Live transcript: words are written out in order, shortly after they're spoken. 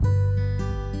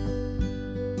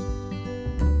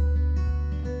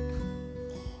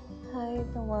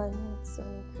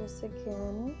once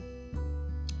again.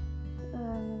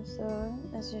 So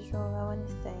as usual, I want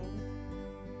to thank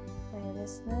my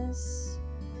listeners.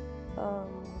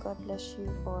 God bless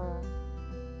you for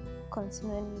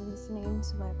continually listening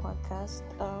to my podcast.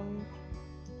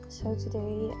 So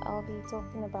today I'll be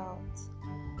talking about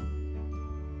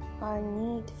our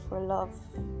need for love.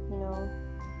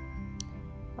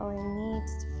 Our need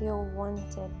to feel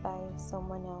wanted by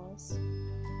someone else.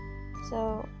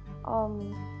 So,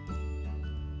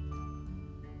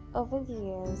 over the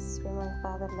years, when my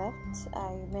father left,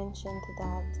 I mentioned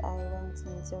that I went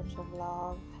in search of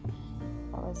love.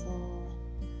 I was in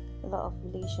a lot of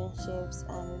relationships,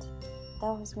 and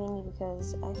that was mainly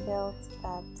because I felt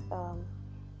that I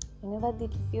never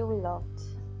did feel loved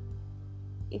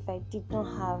if I did not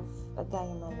have a guy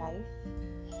in my life.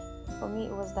 For me,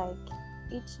 it was like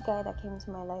each guy that came to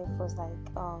my life was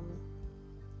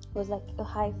like a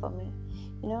high for me.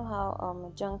 You know how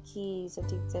a junkie is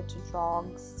addicted to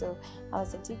drugs, so I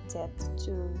was addicted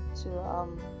to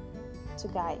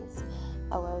guys.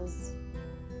 I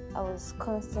was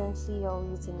constantly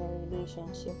always in a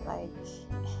relationship. Like,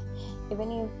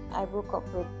 even if I broke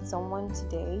up with someone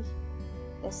today,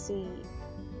 let's say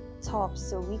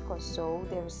tops a week or so,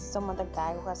 there's some other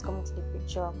guy who has come into the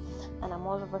picture and I'm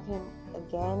all over him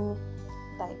again.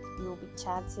 Like, we'll be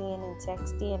chatting and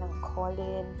texting and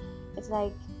calling. It's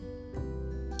like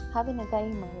having a guy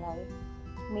in my life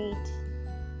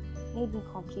made me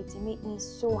complete. It made me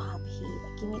so happy.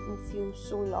 Like, it made me feel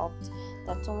so loved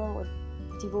that someone would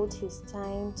devote his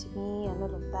time to me and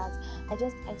all of that. I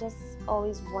just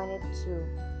always wanted to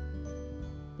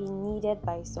be needed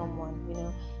by someone,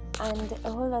 and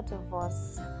a whole lot of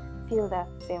us feel that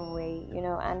same way,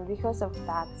 and because of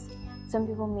that, some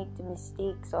people make the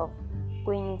mistakes of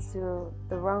going into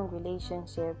the wrong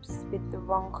relationships with the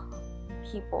wrong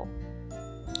people.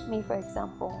 Me, for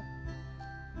example,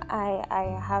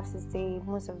 I have to say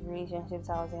most of the relationships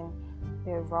I was in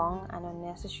were wrong and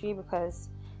unnecessary, because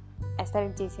I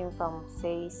started dating from,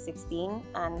 say, 16,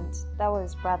 and that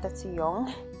was rather too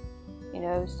young,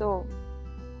 so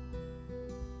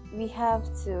we have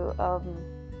to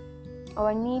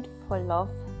our need for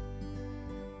love,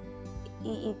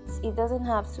 it doesn't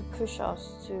have to push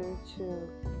us to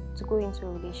go into a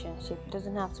relationship. It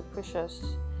doesn't have to push us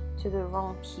to the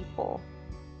wrong people.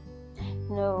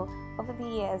 Over the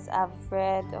years I've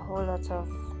read a whole lot of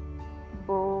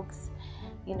books.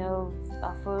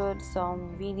 I followed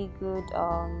some really good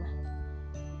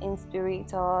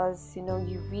inspirators.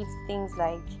 You read things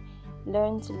like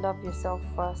learn to love yourself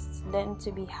first, learn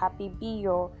to be happy, be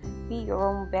your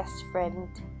own best friend.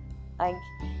 Like,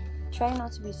 try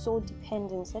not to be so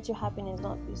dependent. Let your happiness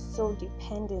not be so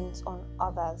dependent on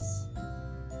others.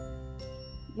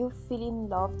 You feeling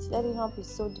loved, let it not be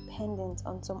so dependent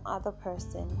on some other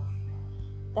person.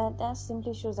 That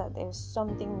simply shows that there's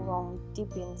something wrong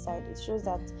deep inside. It shows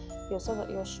that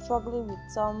you're struggling with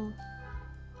some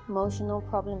emotional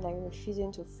problem that you're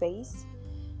refusing to face.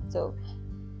 So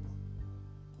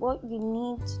what you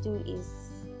need to do is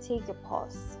take a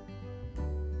pause.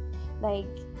 Like,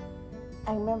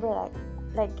 I remember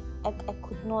like I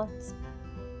could not.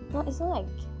 No, it's not like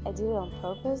I did it on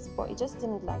purpose, but it just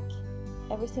seemed like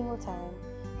every single time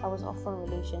I was off from a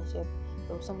relationship,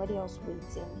 there was somebody else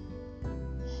waiting.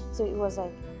 So it was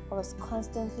like I was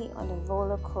constantly on a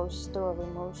roller coaster of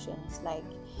emotions. Like,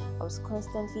 I was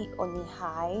constantly on a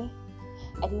high.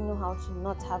 I didn't know how to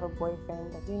not have a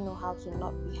boyfriend. I didn't know how to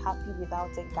not be happy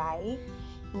without a guy.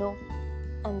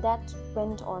 And that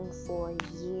went on for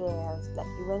years. Like,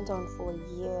 it went on for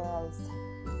years.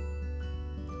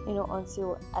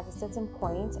 Until at a certain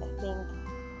point, I think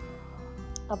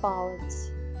about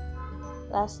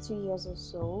last 2 years or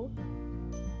so,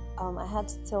 I had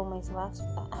to tell myself,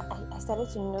 I started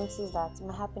to notice that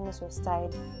my happiness was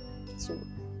tied to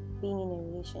being in a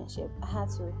relationship. I had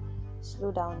to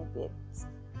slow down a bit.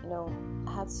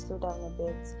 I had to slow down a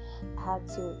bit. I had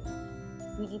to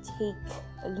really take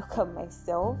a look at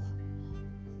myself,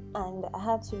 and I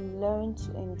had to learn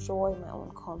to enjoy my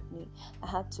own company. I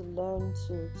had to learn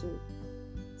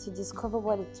to discover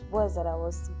what it was that I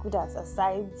was good at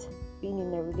aside being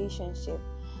in a relationship.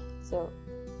 So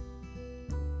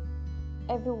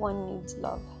everyone needs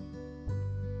love,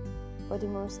 but the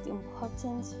most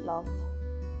important love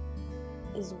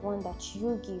is one that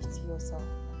you give to yourself.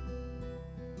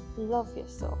 Love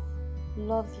yourself.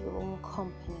 Love your own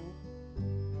company.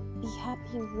 Be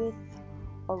happy with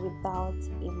or without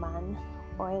a man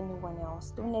or anyone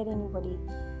else. Don't let anybody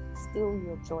steal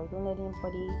your joy. Don't let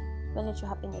your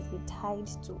happiness be tied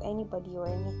to anybody or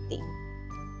anything.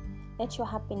 Let your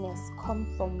happiness come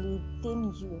from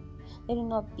within you. Let it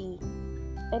not be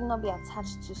Let it not be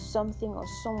attached to something or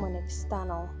someone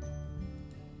external.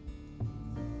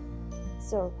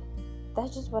 So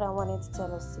that's just what I wanted to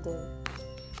tell us today.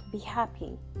 Be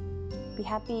happy. Be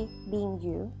happy being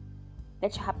you.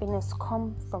 Let your happiness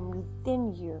come from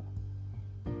within you.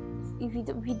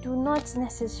 We do not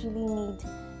necessarily need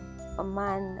a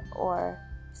man or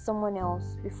someone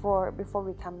else before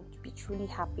we can be truly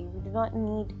happy. We do not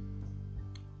need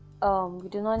all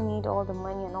the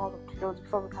money and all the clothes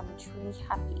before we can be truly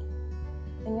happy.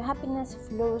 And your happiness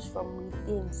flows from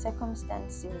within.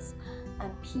 Circumstances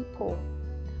and people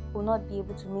will not be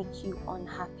able to make you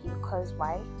unhappy, because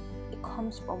why? It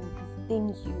comes from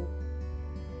within you.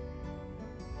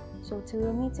 So till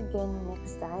we meet again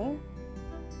next time,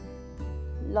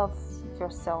 love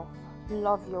yourself,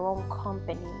 love your own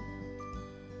company,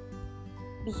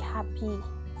 be happy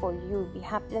for you, be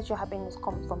happy. Let your happiness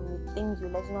come from within you.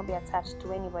 Let it not be attached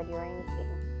to anybody or anything.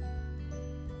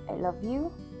 I love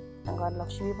you, and God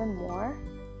loves you even more.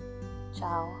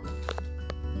 Ciao.